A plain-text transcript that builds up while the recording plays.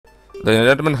Ladies and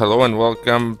gentlemen, hello and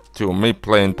welcome to me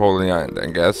playing PonyIsland. I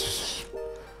guess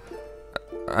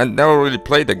I never really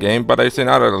played the game, but I've seen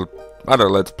other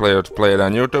Let's Players play it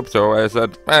on YouTube, so I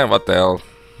said, what the hell.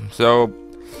 So,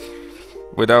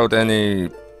 without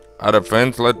any other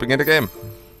friends, let's begin the game.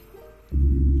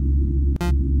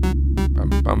 Bum,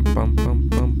 bum, bum, bum,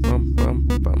 bum, bum, bum,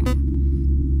 bum.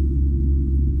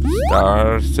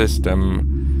 Star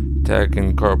System Tech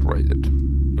Incorporated.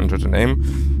 Interesting name.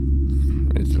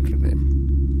 Interesting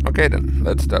name. Okay then,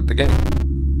 let's start the game.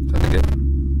 Start the game.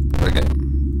 Start the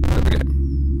game. Start the game.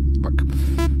 Fuck.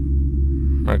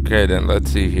 Okay then, let's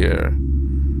see here.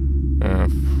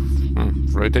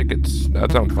 Free tickets.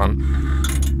 That sounds fun.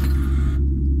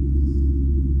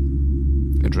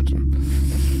 Interesting.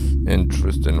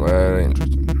 Interesting, very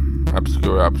interesting.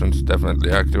 Obscure options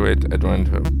definitely activate.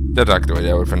 Deactivate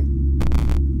everything.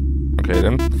 Okay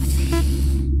then.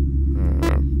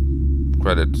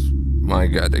 Credits. My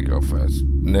god, they go fast.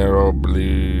 Narrow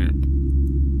bleed.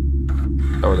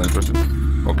 That was interesting.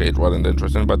 Okay, it wasn't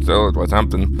interesting, but still, it was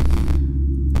something.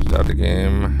 Start the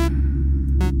game.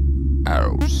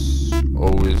 Arrows.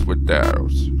 Always with the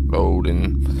arrows.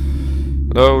 Loading.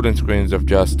 Loading screens of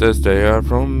justice. They are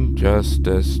from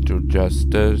justice to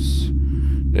justice.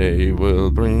 They will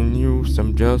bring you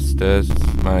some justice.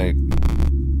 Well,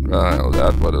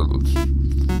 that was a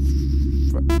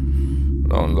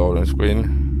long loading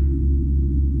screen.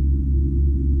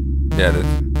 Yeah,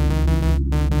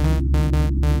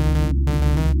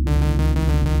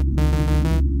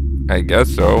 I guess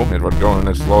so. It was going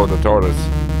to slow the tortoise.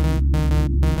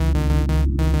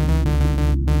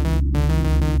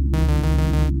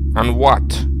 On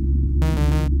what?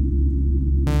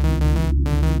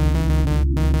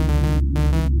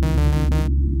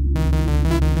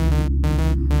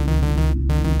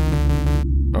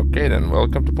 Okay then,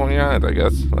 welcome to PonyIsland, I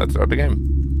guess. Let's start the game.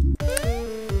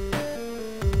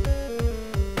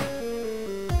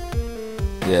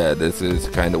 Yeah, this is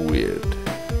kind of weird.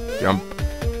 Jump.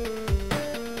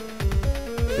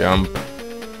 Jump.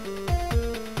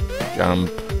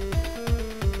 Jump.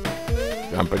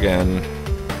 Jump again.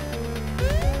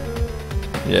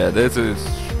 Yeah, this is...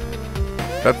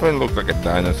 That one looks like a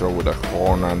dinosaur with a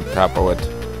horn on top of it.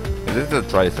 Is this a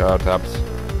Triceratops?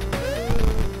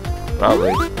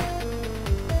 Probably.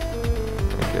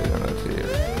 Okay, then let's see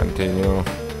here. Continue.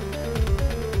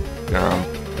 Jump.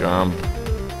 Jump.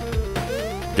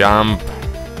 Jump.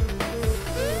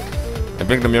 I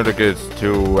think the music is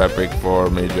too epic for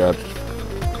me just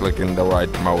clicking the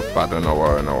right mouse button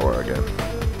over and over again.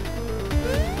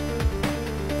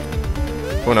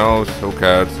 Who knows? Who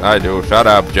cares? I do. Shut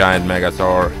up, giant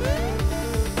megasaur.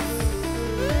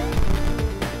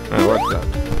 What's that?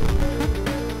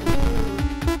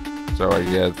 So I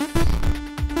guess...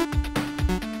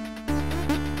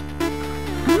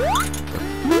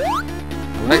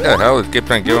 Like the hell, it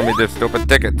keeps on giving me these stupid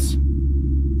tickets.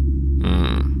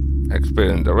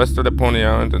 Experience the rest of the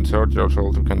PonyIsland and search your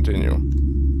soul to continue.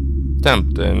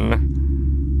 Tempting.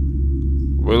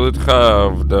 Will it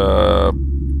have the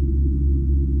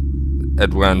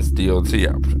advanced DLC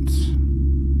options?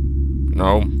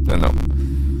 No, then no.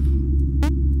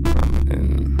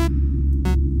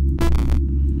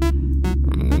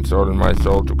 Inserting my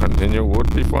soul to continue would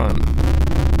be fun.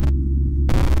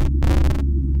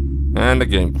 And the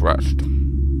game crashed.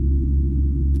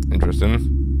 Interesting.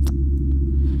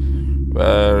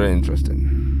 Very interesting.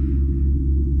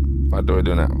 What do I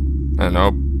do now? I don't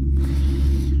know.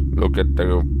 Look at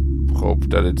the hope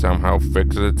that it somehow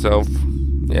fixes itself.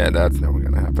 Yeah, that's never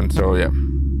gonna happen. So yeah.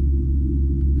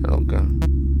 Okay.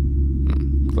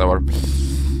 Clever.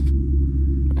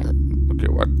 Okay,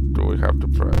 what do we have to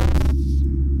press?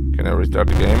 Can I restart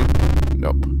the game?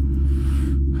 Nope.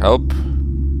 Help.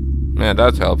 Yeah,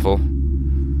 that's helpful.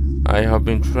 I have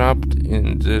been trapped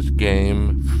in this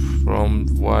game from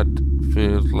what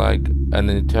feels like an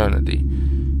eternity.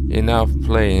 Enough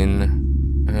playing.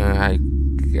 I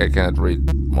can't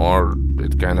read more.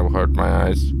 It kind of hurt my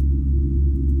eyes.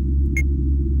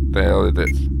 The hell it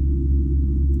is.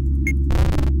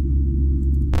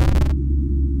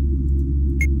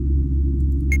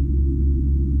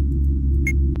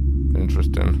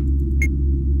 Interesting.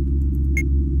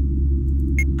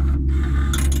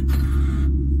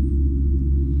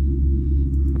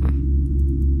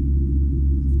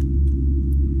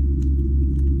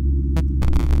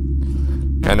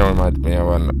 Kind of reminds me of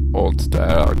an old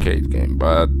style arcade game,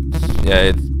 but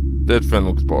yeah, this one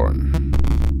looks boring.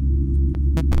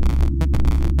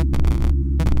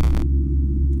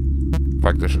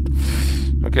 Fuck this shit.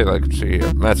 Okay, let's see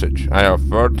here. Message. I have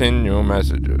 13 new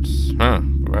messages. Huh.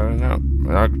 Well, no.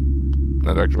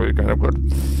 That's actually kind of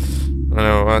good. You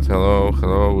know what? Hello,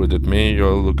 hello, is it me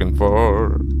you're looking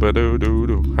for?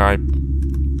 Ba-do-do-do. Hi.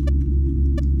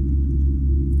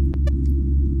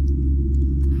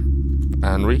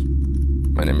 Henry?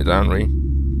 My name is Henry.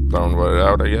 Don't worry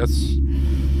out, I guess.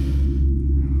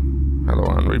 Hello,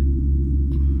 Henry.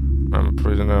 I'm a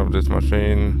prisoner of this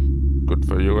machine. Good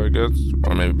for you, I guess.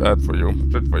 Or maybe bad for you.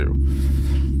 Good for you.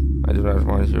 I do not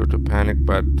want you to panic,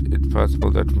 but it's possible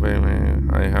that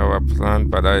I have a plan,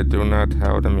 but I do not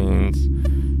have the means.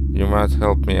 You must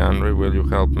help me, Henry. Will you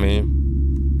help me?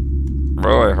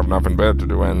 Well, I have nothing better to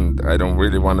do, and I don't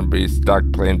really want to be stuck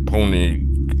playing Pony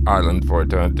Island for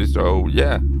eternity, so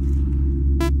yeah.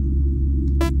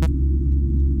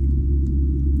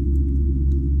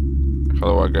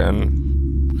 Hello again.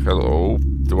 Hello.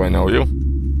 Do I know you?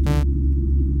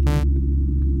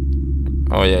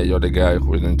 Oh yeah, you're the guy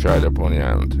who is in charge of Pony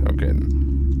Island. Okay.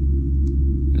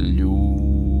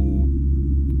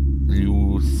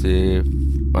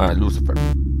 Lucifer.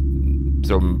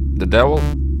 So, the devil?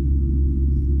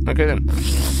 Okay then.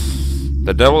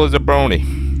 The devil is a Brony.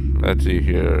 Let's see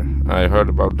here. I heard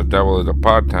about the devil is a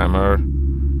part-timer.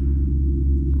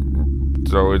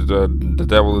 So it's the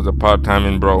devil is a part-time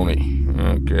in Brony.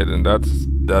 Okay, then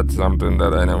that's something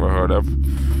that I never heard of.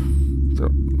 So,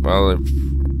 well, if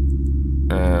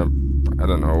I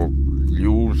don't know,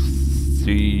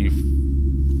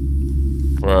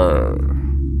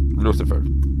 Lucifer.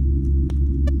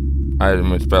 I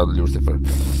misspelled Lucifer.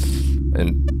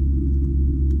 And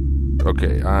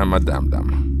okay, I'm a dum-dum.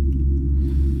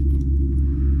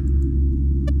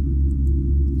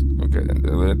 Okay, then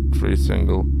delete 3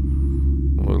 single.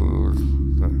 Well,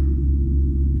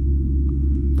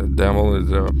 the devil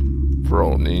is a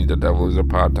Brony, the devil is a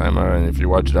part-timer, and if you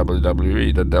watch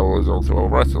WWE, the devil is also a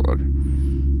wrestler.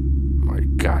 My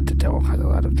god, the devil has a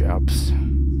lot of jobs.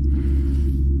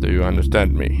 Do you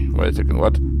understand me? Wait a second,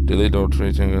 what? Delete all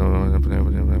 3 single...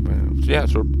 Yeah,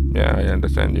 sure. Yeah, I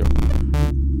understand you.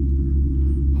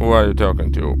 Who are you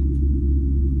talking to?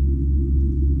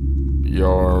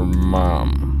 Your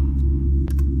mom.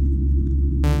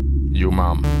 You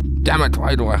mom. Damn it,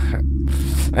 why do I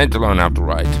need to learn how to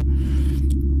write.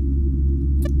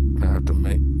 I have to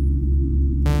make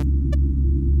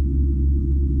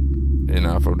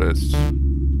enough of this.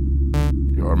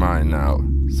 You're mine now.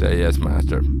 Say yes,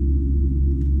 master.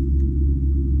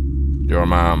 Your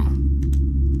mom.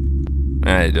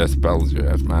 It just spells you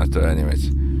as master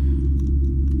anyways.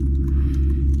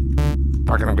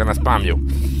 Fucking, I'm gonna spam you.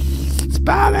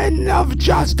 Spamming of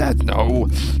justice! No,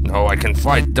 no, I can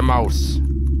fight the mouse.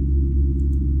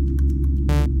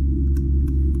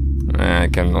 I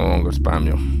can no longer spam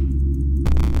you.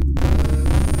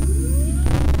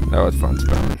 That was fun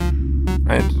spamming.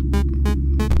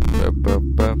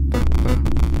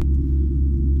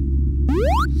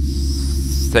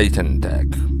 Satan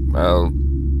tag. Well,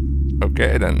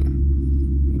 okay then.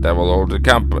 Devil owns a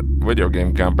video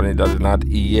game company that is not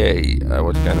EA. I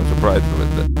was kind of surprised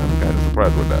with that. I'm kind of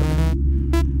surprised with that.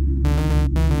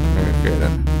 Okay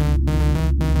then.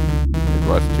 It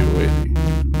was too easy.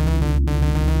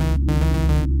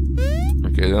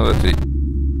 Okay, then let's see.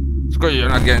 Screw you, you're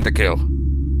not getting the kill.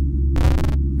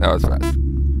 That was fast.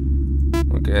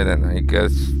 Okay then, I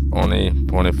guess only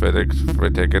Pony Physics, free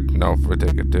ticket, no free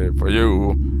ticket for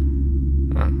you.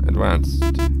 Advanced.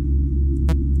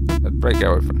 Let's break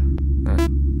everything.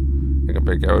 You can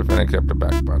break everything except the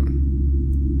back button.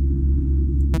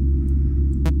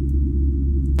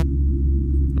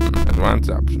 Advanced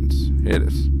options. Here it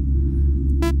is.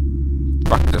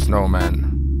 Fuck the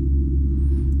snowman.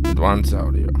 Advanced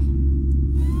audio.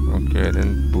 Okay,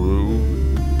 then blue.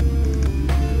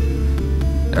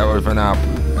 Everything up.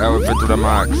 Everything to the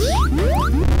max.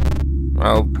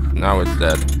 Well, now it's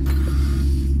dead.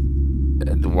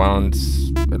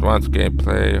 Advanced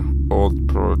gameplay, old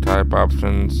prototype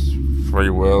options, free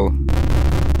will,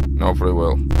 no free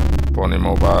will, Pony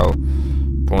Mobile,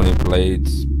 Pony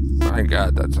Blades. My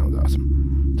god, that sounds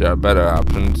awesome. There are better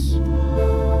options.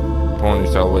 Pony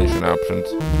Salvation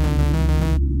options.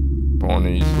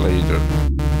 Pony's Laser.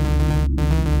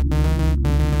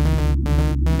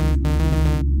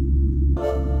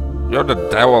 You're the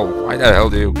devil. Why the hell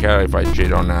do you care if I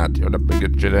cheat or not? You're the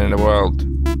biggest cheater in the world.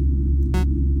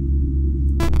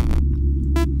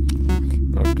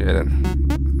 Okay then.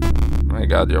 My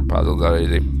god, your puzzles are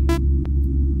easy.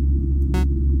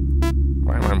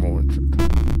 Why am I moving shit?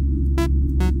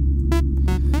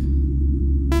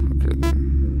 Okay then.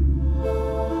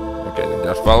 Okay then,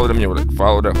 just follow the music.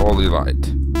 Follow the holy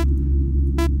light.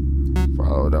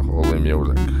 Follow the holy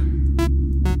music.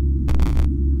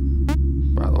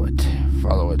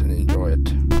 Follow it and enjoy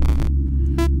it.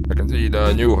 I can See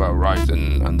the new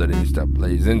horizon underneath the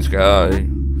blazing sky.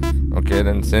 Okay,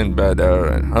 then sing better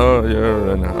and higher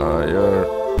and higher.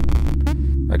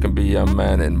 I can be a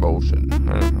man in motion.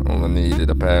 Only needed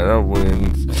a pair of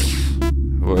wings.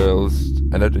 Wheels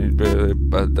and a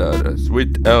but that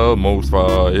sweet Elmo's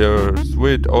fire.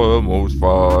 Sweet Elmo's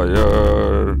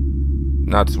fire.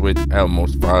 Not sweet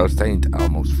Elmo's fire, Saint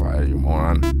Elmo's fire, you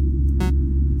moron.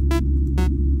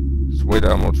 Sweet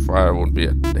Elmo's fire would be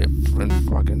a different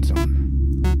fucking song.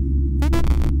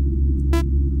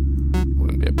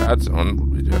 Wouldn't be a bad song,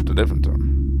 would be just a different song.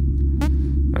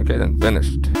 Okay, then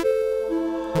finished.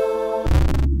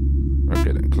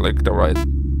 Okay, then click the right.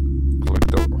 Click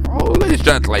the. Holy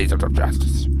shit, lasers of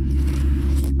justice.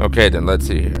 Okay, then let's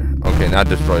see here. Okay, not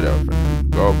destroy the oven.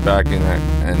 Go back in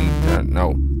and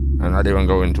no. I'm not even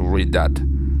going to read that.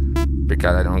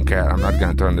 Because I don't care. I'm not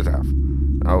gonna turn this off.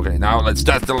 Okay, now let's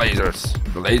test the lasers.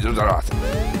 The lasers are awesome.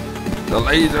 The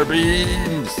laser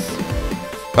beams!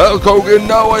 Hulk Hogan,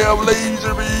 now I have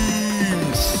laser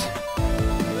beams!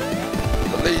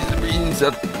 The laser beams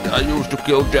that I used to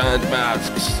kill giant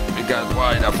masks. Because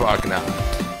why the fuck not?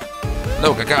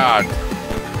 Look, a card!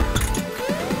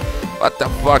 What the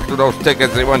fuck do those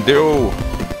tickets even do?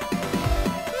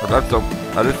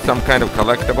 Are there some kind of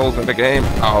collectibles in the game?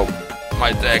 Oh,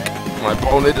 my deck. My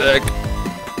pony deck.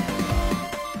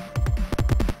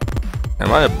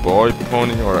 Am I a boy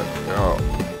pony or a girl?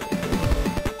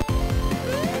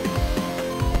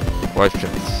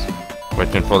 Questions.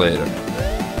 Question for later.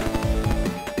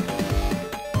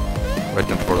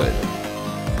 Question for later.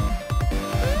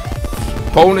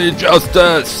 Pony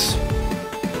justice!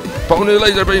 Pony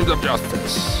laser beams of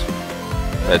justice!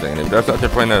 Wait a second, if there's such a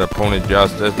thing as a pony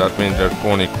justice, that means there's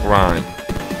pony crime.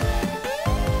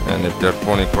 And if there's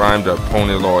pony crime, there's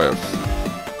pony lawyers.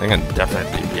 There can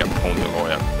definitely be a pony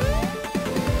lawyer.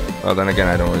 Well, then again,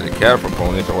 I don't really care for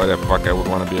ponies, so why the fuck I would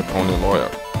want to be a pony lawyer?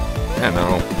 I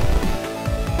know.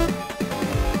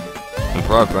 And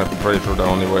plus, I'm pretty sure the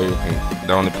only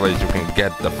place you can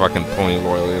get the fucking pony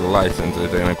lawyer license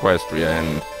is in Equestria,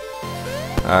 and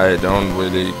I don't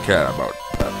really care about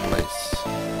that place.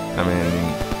 I mean,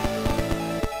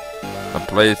 a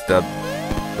place that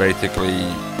basically,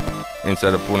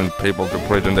 instead of putting people to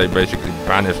prison, they basically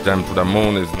banish them to the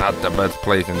moon is not the best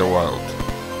place in the world.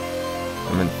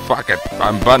 I mean, fuck it,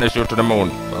 I'm banish you to the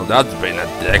moon. Well, that's been a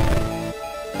dick.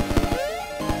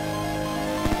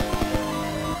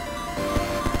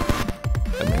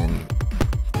 I mean,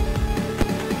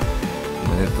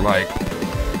 it's like,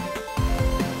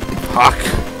 fuck.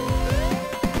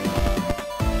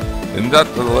 Isn't that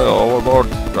a little overboard?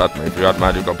 Trust me, if you had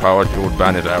magical powers, you would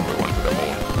banish everyone to the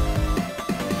moon.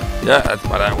 Yes,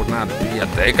 but I would not be a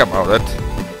dick about it.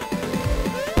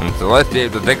 And Celestia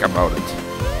is a dick about it.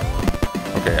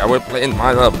 Okay, are we playing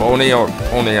My Little Pony or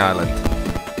Pony Island?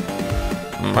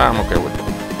 I'm okay with it.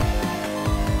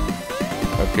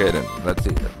 Okay then, let's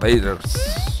see. Lasers.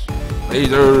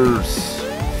 Lasers!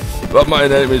 But my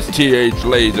name is TH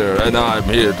Laser, and I'm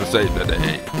here to save the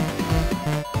day.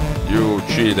 You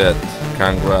cheated.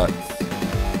 Congrats.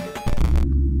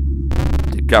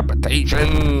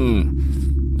 Decapitation!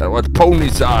 That was Pony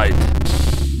side.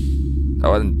 That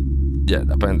wasn't... Yeah,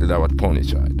 apparently that was Pony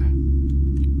side.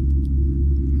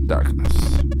 Darkness.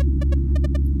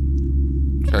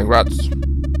 Congrats.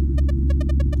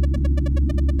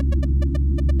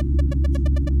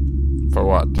 For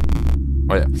what?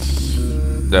 Oh yeah.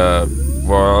 The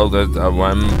world is a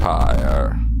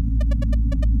vampire.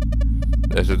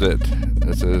 This is it.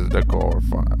 This is the core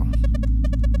file.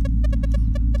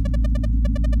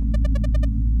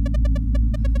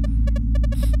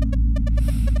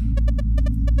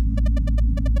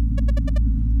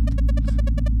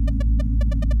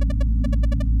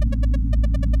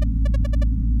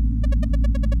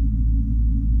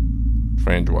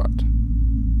 Strange what?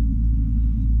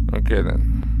 Okay then,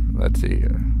 let's see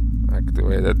here.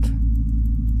 Activate it.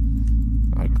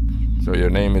 So your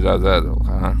name is Azazel,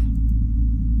 huh?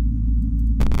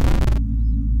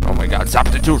 Oh my god,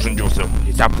 substitution jutsu!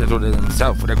 He substituted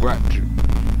himself with a grudge.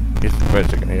 Wait a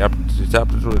second, he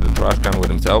substituted the trash can with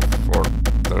himself for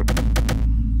the...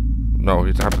 No,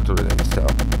 he substituted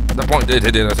himself. The point is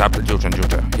he did a substitution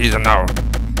jutsu. He's a no.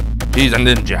 He's a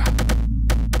ninja.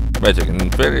 Wait a second, in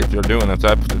theory, if you're doing a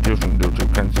substitution jutsu,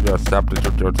 can't you just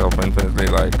substitute yourself infinitely,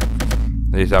 like...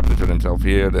 He substituted himself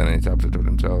here, then he substituted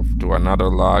himself to another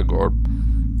log, or...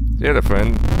 The other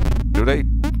friend, do the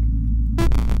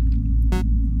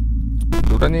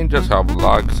ninjas have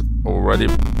logs already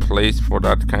placed for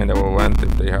that kind of event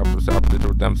if they have to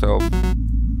substitute themselves?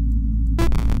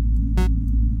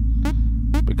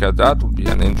 Because that would be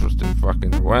an interesting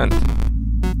fucking event.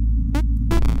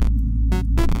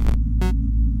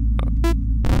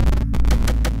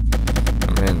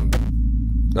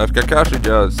 Does Kakashi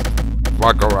just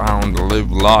walk around,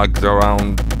 leave logs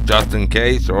around just in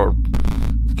case, or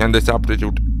can they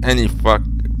substitute any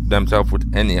themselves with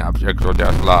any objects or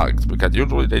just logs? Because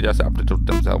usually they just substitute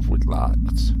themselves with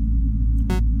logs.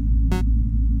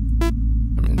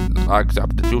 I mean, log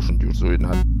substitution usually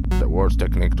not the worst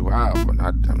technique to have. I'm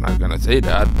not gonna say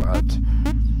that, but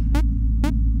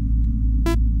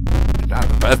it's not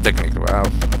the best technique to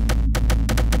have.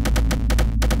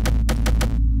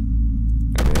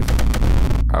 I mean,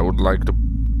 I would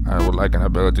like an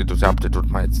ability to substitute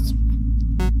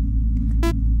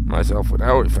myself with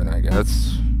everything, I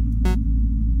guess.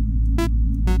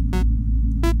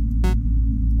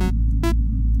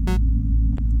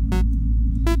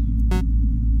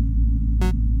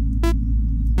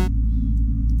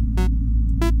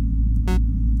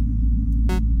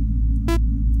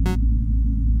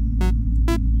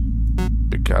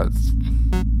 Because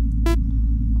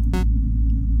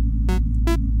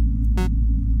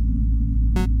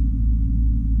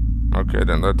okay,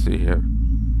 then let's see here.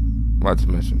 What's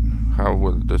mission? How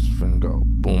will this thing go?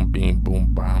 Boom, beam,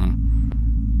 boom,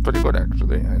 bam. Pretty good,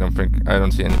 actually. I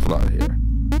don't see any flaw here.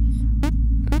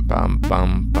 Bam,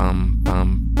 bam, bam,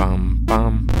 bam, bam,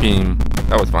 bam, beam.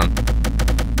 That was fun.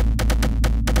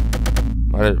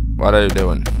 What are you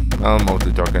doing? Well, I'm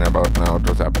mostly talking about now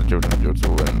those substitution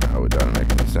jutsu and how it doesn't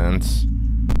make any sense.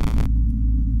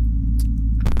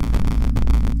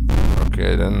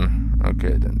 Okay then.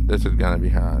 This is gonna be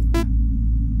hard.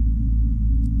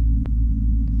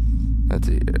 Let's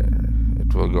see.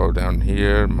 It will go down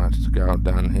here. Must go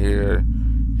down here.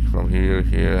 From here,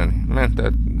 and man,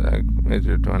 that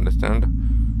easier to understand.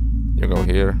 You go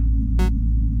here.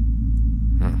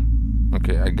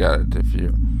 Okay, I got it.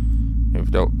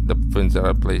 If the pins that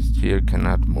are placed here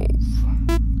cannot move.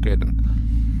 Okay then.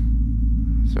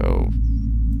 So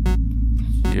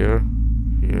here.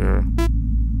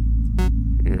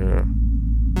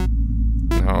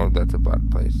 No, that's a bad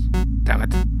place. Damn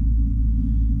it.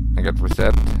 I got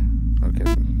reset. Okay,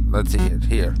 let's see it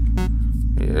here.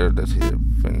 That's here.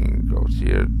 Fin goes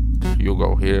here. You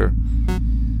go here.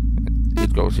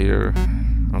 It goes here.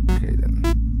 Okay then.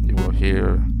 You go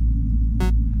here.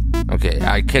 Okay,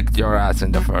 I kicked your ass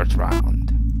in the first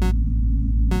round.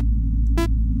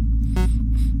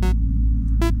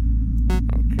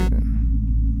 Okay then.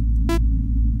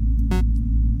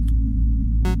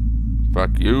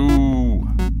 Fuck you.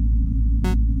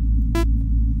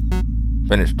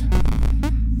 Finished.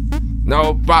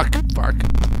 No, fuck.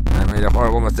 I made a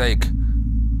horrible mistake.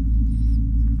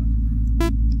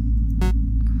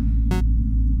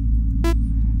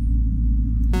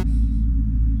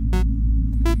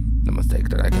 The mistake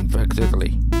that I can fix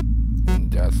easily in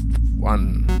just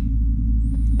one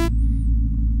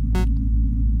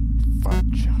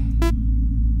fudge.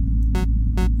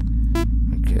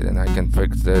 Okay, then I can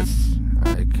fix this.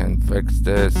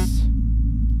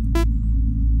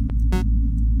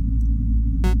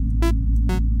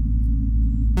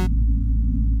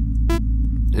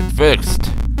 It's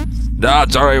fixed.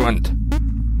 That's how I went.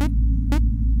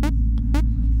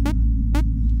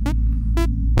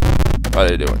 What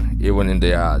are you doing? Even in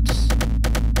the odds.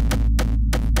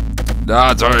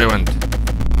 That's how I went.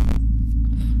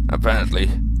 Apparently.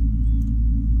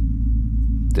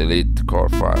 Delete the core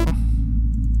file.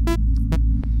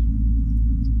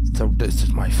 So this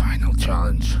is my final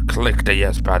challenge. Click the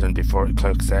yes button before you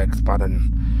click the X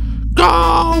button.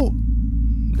 Go!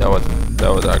 That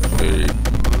was actually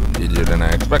easier than I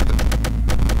expected.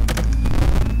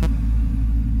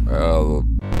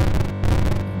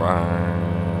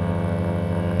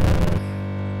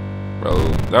 Well,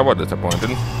 that was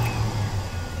disappointing.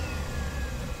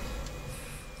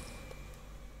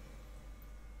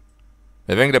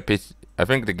 I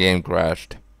think the game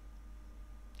crashed.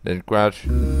 Did it crash?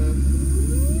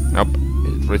 Nope,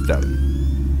 it's restarted.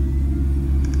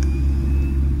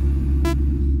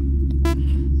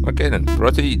 Okay then,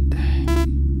 proceed.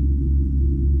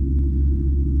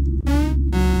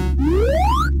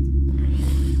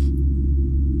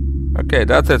 Okay,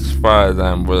 that's as far as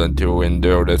I'm willing to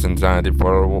endure this insanity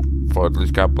for at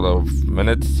least a couple of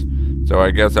minutes. So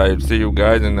I guess I'll see you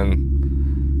guys in the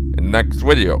next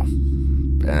video.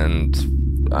 And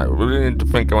I really need to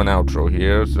think of an outro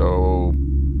here, so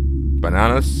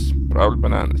bananas, probably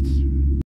bananas.